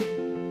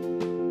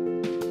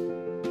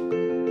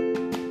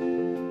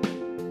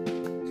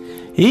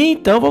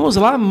Então vamos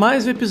lá,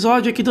 mais um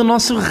episódio aqui do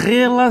nosso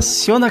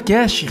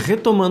RelacionaCast,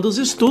 retomando os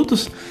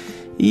estudos,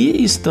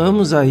 e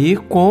estamos aí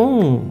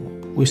com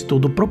o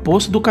estudo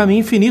proposto do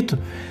Caminho Infinito,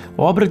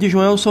 obra de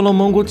Joel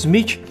Salomão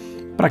Goldsmith.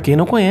 Para quem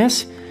não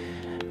conhece,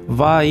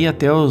 vá aí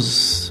até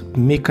os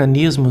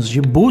mecanismos de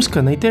busca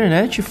na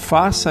internet,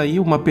 faça aí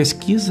uma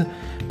pesquisa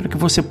para que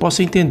você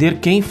possa entender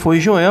quem foi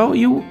Joel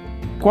e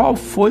qual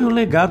foi o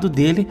legado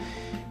dele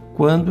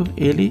quando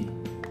ele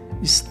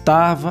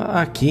estava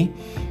aqui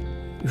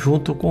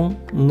junto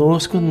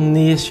conosco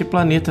neste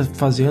planeta,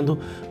 fazendo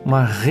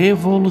uma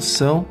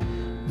revolução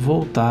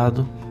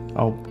voltado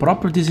ao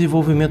próprio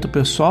desenvolvimento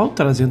pessoal,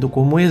 trazendo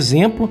como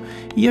exemplo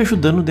e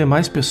ajudando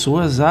demais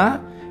pessoas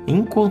a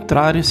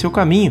encontrarem seu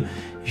caminho,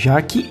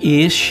 já que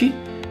este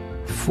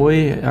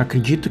foi,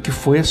 acredito que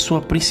foi a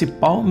sua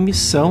principal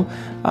missão,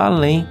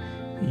 além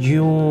de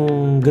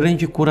um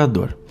grande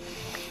curador.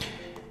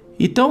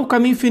 Então, o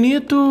Caminho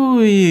Infinito,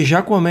 e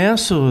já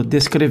começo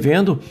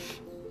descrevendo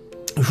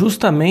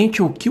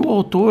justamente o que o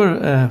autor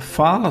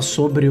fala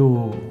sobre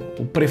o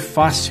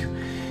prefácio.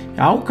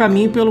 Há um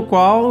caminho pelo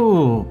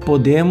qual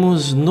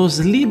podemos nos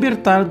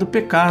libertar do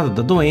pecado,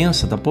 da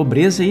doença, da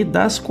pobreza e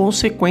das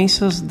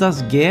consequências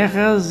das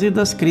guerras e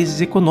das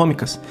crises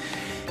econômicas.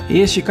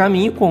 Este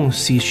caminho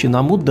consiste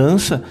na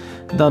mudança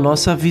da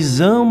nossa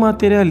visão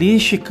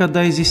materialística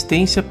da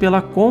existência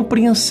pela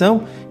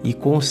compreensão e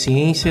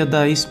consciência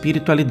da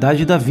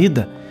espiritualidade da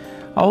vida.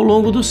 Ao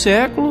longo dos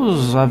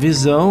séculos, a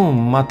visão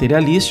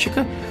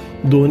materialística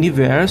do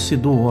universo e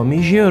do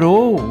homem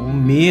gerou o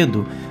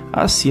medo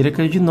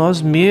acerca de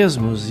nós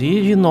mesmos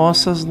e de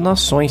nossas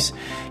nações.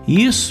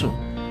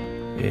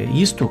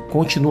 Isto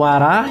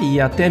continuará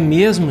e até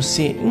mesmo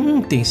se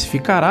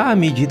intensificará à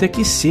medida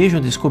que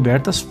sejam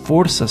descobertas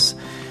forças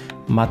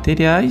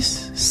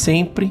materiais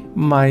sempre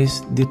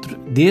mais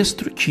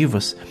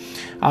destrutivas.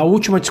 A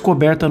última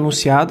descoberta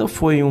anunciada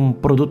foi um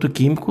produto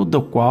químico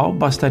do qual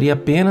bastaria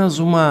apenas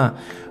uma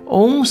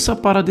onça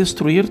para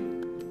destruir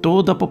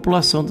toda a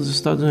população dos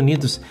Estados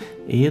Unidos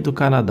e do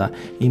Canadá,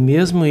 e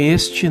mesmo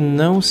este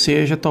não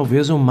seja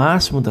talvez o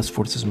máximo das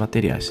forças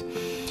materiais.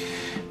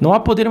 Não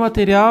há poder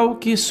material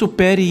que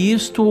supere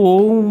isto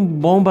ou uma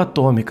bomba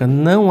atômica.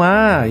 Não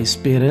há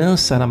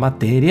esperança na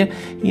matéria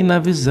e na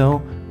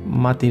visão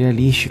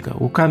materialística.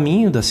 O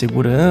caminho da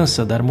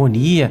segurança, da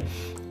harmonia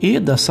e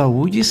da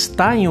saúde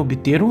está em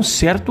obter um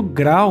certo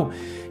grau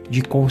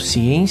de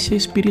consciência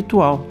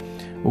espiritual.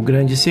 O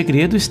grande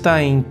segredo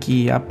está em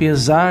que,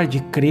 apesar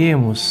de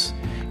crermos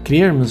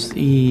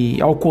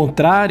e, ao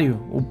contrário,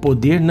 o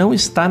poder não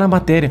está na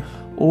matéria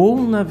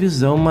ou na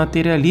visão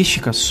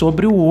materialística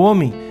sobre o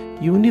homem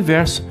e o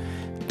universo,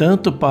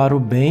 tanto para o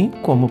bem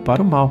como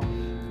para o mal.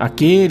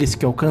 Aqueles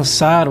que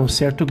alcançaram um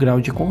certo grau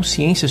de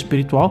consciência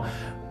espiritual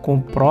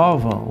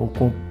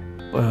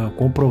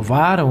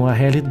comprovaram a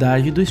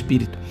realidade do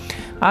espírito.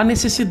 A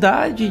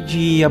necessidade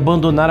de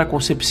abandonar a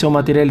concepção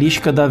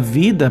materialística da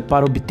vida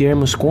para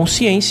obtermos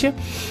consciência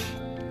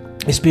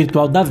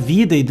espiritual da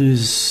vida e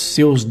dos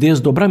seus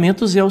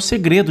desdobramentos é o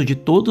segredo de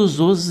todos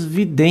os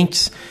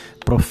videntes,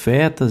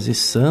 profetas e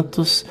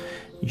santos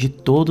de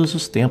todos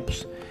os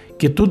tempos.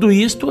 Que tudo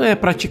isto é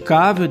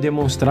praticável e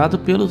demonstrado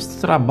pelos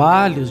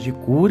trabalhos de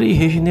cura e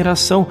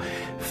regeneração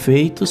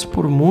feitos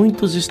por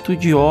muitos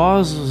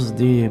estudiosos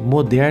de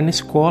moderna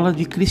escola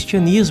de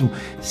cristianismo,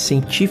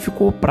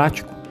 científico ou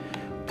prático.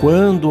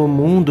 Quando o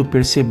mundo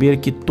perceber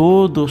que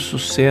todo o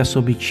sucesso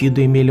obtido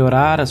em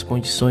melhorar as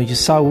condições de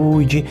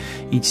saúde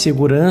e de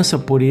segurança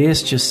por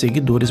estes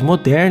seguidores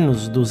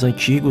modernos dos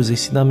antigos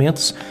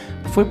ensinamentos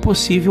foi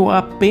possível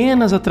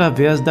apenas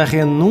através da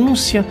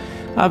renúncia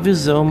à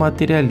visão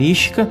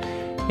materialística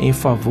em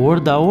favor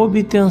da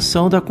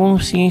obtenção da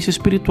consciência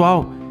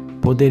espiritual,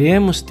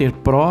 poderemos ter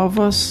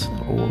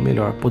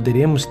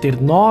poderemos ter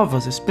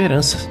novas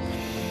esperanças.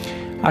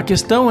 A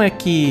questão é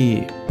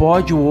que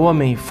pode o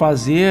homem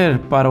fazer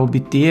para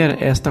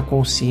obter esta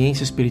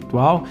consciência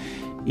espiritual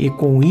e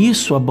com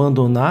isso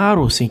abandonar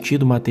o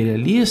sentido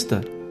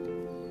materialista?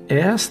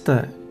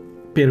 Esta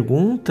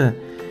pergunta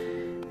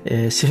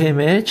se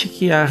remete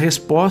que a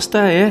resposta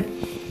é,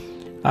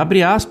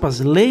 abre aspas,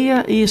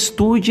 leia e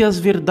estude as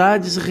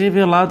verdades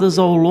reveladas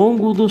ao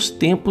longo dos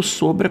tempos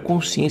sobre a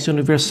consciência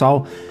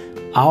universal,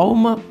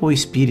 alma ou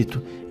espírito,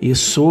 e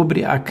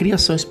sobre a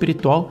criação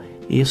espiritual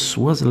e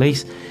suas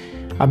leis.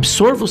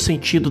 Absorva o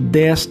sentido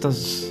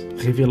destas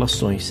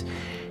revelações.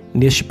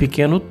 Neste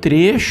pequeno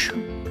trecho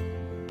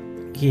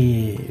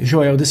que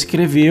Joel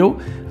descreveu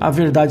a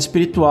verdade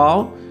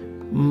espiritual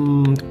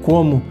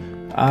como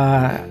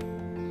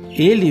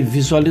ele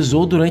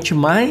visualizou durante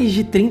mais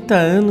de 30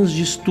 anos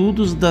de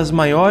estudos das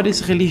maiores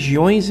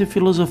religiões e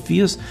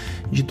filosofias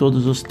de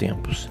todos os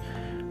tempos,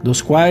 dos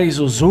quais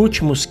os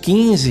últimos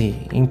 15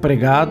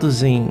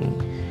 empregados em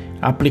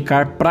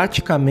aplicar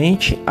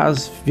praticamente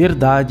as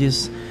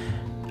verdades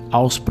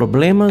aos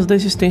problemas da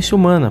existência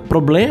humana,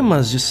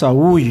 problemas de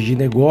saúde, de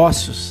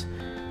negócios,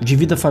 de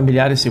vida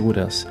familiar e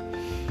segurança.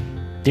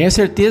 Tenha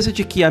certeza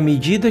de que à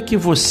medida que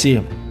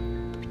você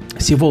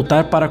se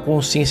voltar para a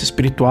consciência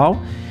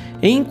espiritual,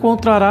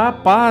 encontrará a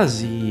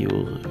paz e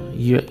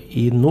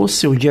e no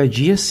seu dia a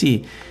dia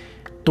se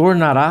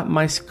tornará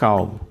mais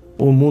calmo.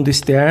 O mundo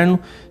externo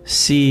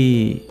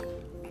se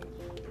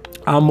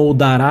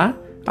amoldará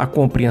à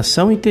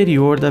compreensão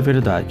interior da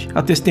verdade.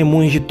 A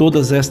testemunha de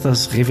todas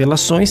estas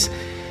revelações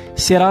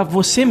será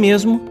você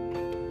mesmo,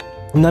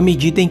 na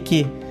medida em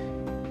que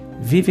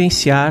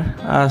vivenciar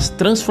as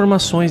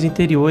transformações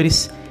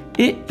interiores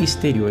e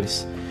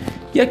exteriores.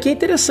 E aqui é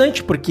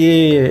interessante,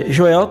 porque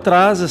Joel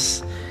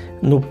traz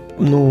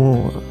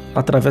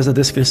através da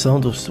descrição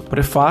do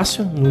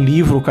prefácio, no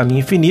livro O Caminho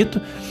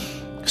Infinito,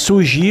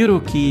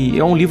 sugiro que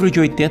é um livro de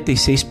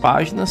 86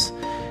 páginas,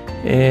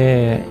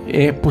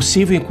 é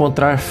possível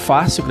encontrar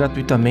fácil,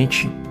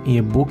 gratuitamente, em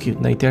e-book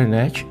na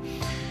internet.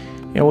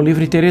 É um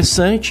livro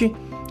interessante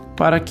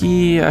para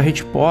que a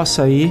gente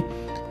possa aí,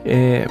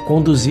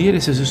 conduzir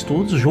esses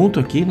estudos junto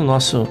aqui no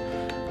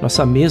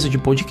nossa mesa de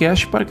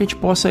podcast, para que a gente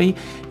possa aí,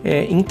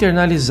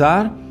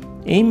 internalizar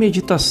em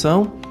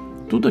meditação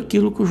tudo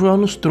aquilo que o Joel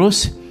nos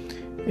trouxe,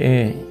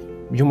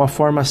 de uma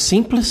forma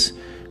simples,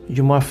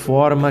 de uma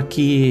forma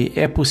que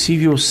é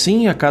possível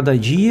sim a cada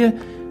dia,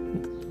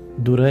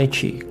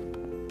 durante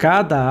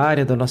cada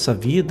área da nossa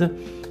vida,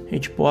 a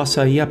gente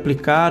possa aí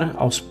aplicar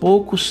aos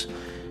poucos,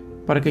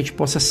 para que a gente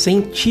possa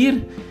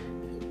sentir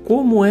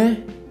como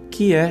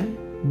que é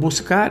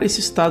buscar esse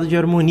estado de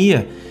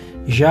harmonia,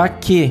 já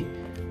que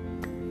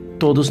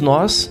todos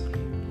nós,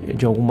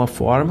 de alguma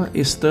forma,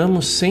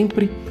 estamos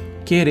sempre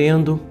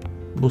querendo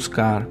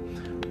buscar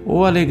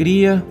ou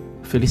alegria,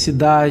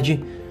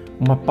 felicidade,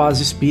 uma paz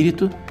de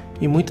espírito,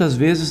 e muitas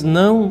vezes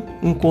não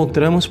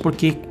encontramos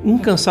porque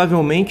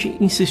incansavelmente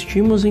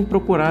insistimos em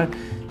procurar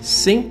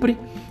sempre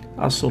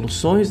as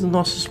soluções dos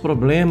nossos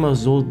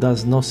problemas ou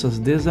das nossas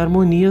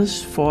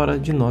desarmonias fora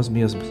de nós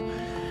mesmos.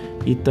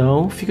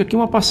 Então, fica aqui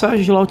uma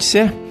passagem de Lao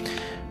Tse: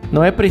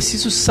 não é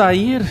preciso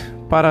sair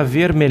para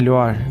ver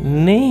melhor,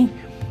 nem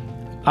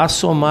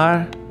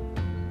assomar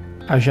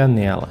a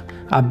janela.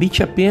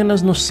 Habite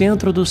apenas no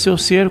centro do seu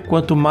ser,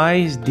 quanto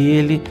mais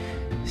dele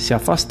se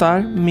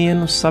afastar,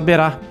 menos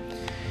saberá.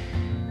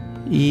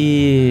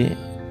 E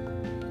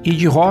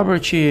de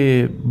Robert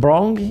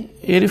Brown,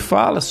 ele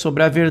fala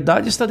sobre a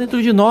verdade está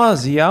dentro de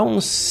nós, e há um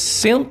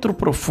centro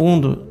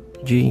profundo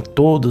em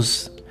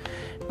todos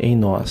em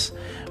nós,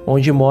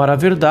 onde mora a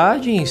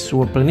verdade em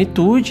sua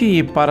plenitude,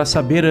 e para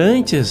saber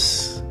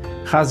antes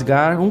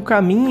rasgar um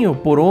caminho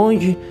por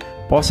onde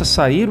possa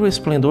sair o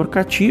esplendor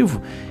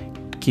cativo,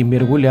 que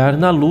mergulhar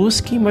na luz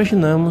que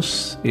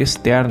imaginamos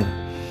externa.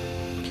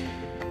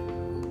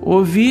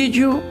 O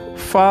vídeo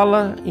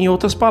fala, em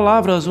outras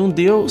palavras, um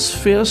Deus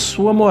fez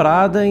sua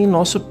morada em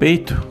nosso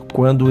peito.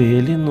 Quando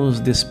Ele nos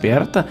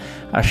desperta,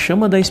 a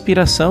chama da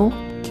inspiração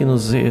que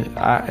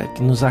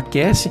nos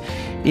aquece,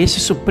 esse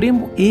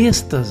supremo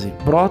êxtase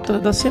brota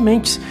das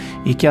sementes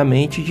e que a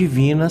mente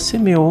divina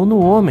semeou no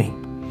homem.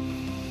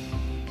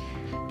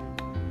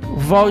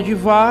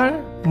 Valdivar,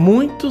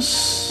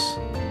 muitos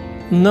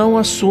não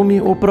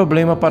assumem o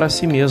problema para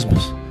si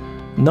mesmos,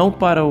 não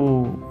para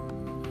o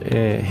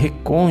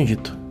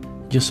recôndito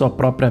de sua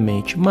própria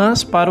mente,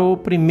 mas para o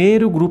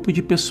primeiro grupo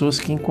de pessoas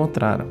que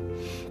encontraram.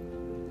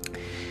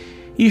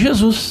 E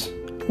Jesus,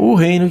 o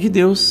reino de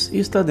Deus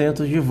está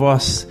dentro de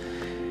vós.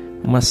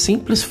 Uma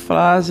simples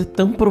frase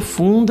tão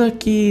profunda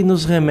que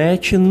nos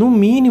remete, no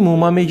mínimo,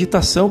 uma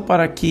meditação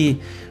para que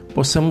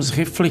possamos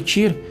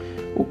refletir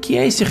o que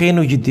é esse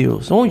reino de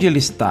Deus, onde ele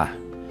está.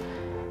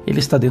 Ele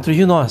está dentro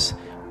de nós.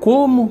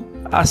 Como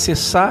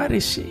acessar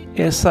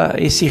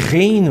esse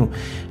reino,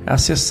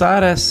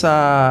 acessar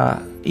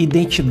essa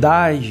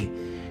identidade,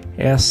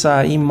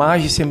 essa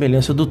imagem e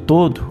semelhança do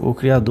todo, o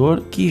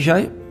Criador, que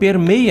já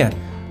permeia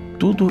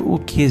tudo o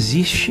que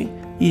existe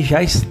e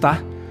já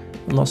está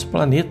no nosso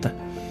planeta.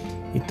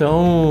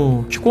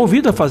 Então, te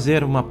convido a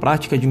fazer uma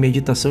prática de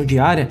meditação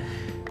diária,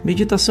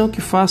 meditação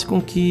que faz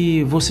com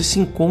que você se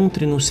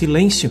encontre no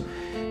silêncio,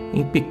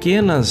 em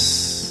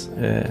pequenas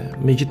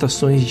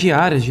meditações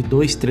diárias de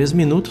 2-3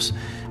 minutos,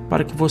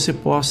 para que você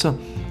possa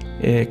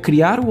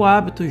criar o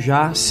hábito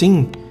já,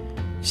 sim,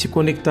 se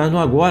conectar no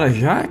agora,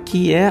 já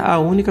que é a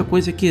única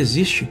coisa que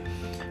existe.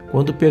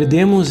 Quando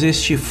perdemos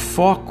este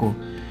foco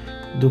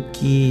do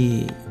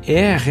que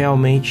é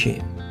realmente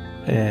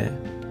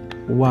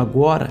o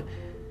agora,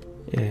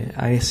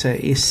 essa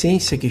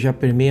essência que já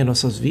permeia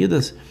nossas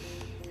vidas,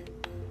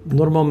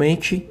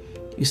 normalmente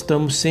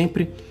estamos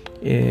sempre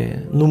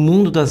no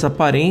mundo das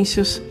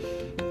aparências,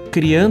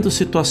 criando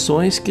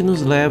situações que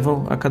nos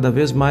levam a cada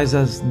vez mais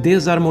às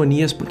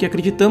desarmonias, porque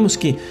acreditamos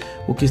que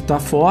o que está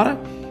fora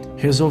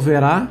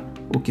resolverá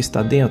o que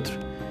está dentro,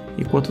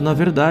 enquanto na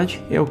verdade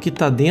é o que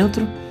está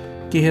dentro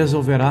que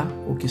resolverá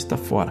o que está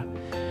fora.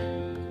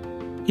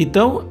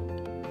 Então,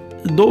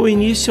 dou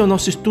início ao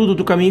nosso estudo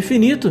do Caminho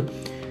Infinito.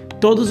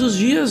 Todos os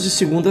dias, de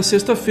segunda a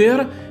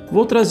sexta-feira,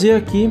 vou trazer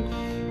aqui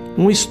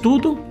um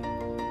estudo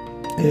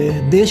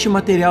deste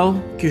material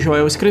que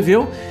Joel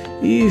escreveu,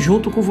 e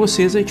junto com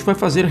vocês a gente vai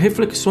fazer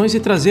reflexões e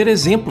trazer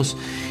exemplos,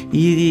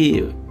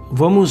 e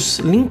vamos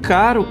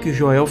linkar o que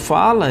Joel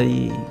fala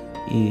e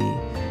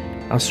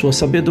a sua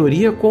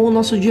sabedoria com o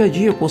nosso dia a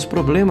dia, com os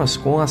problemas,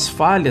 com as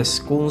falhas,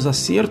 com os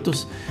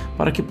acertos,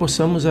 para que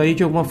possamos aí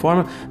de alguma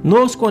forma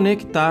nos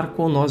conectar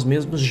com nós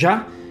mesmos,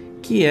 já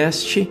que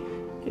este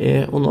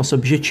é o nosso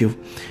objetivo.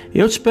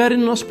 Eu te espero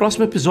no nosso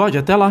próximo episódio.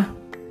 Até lá!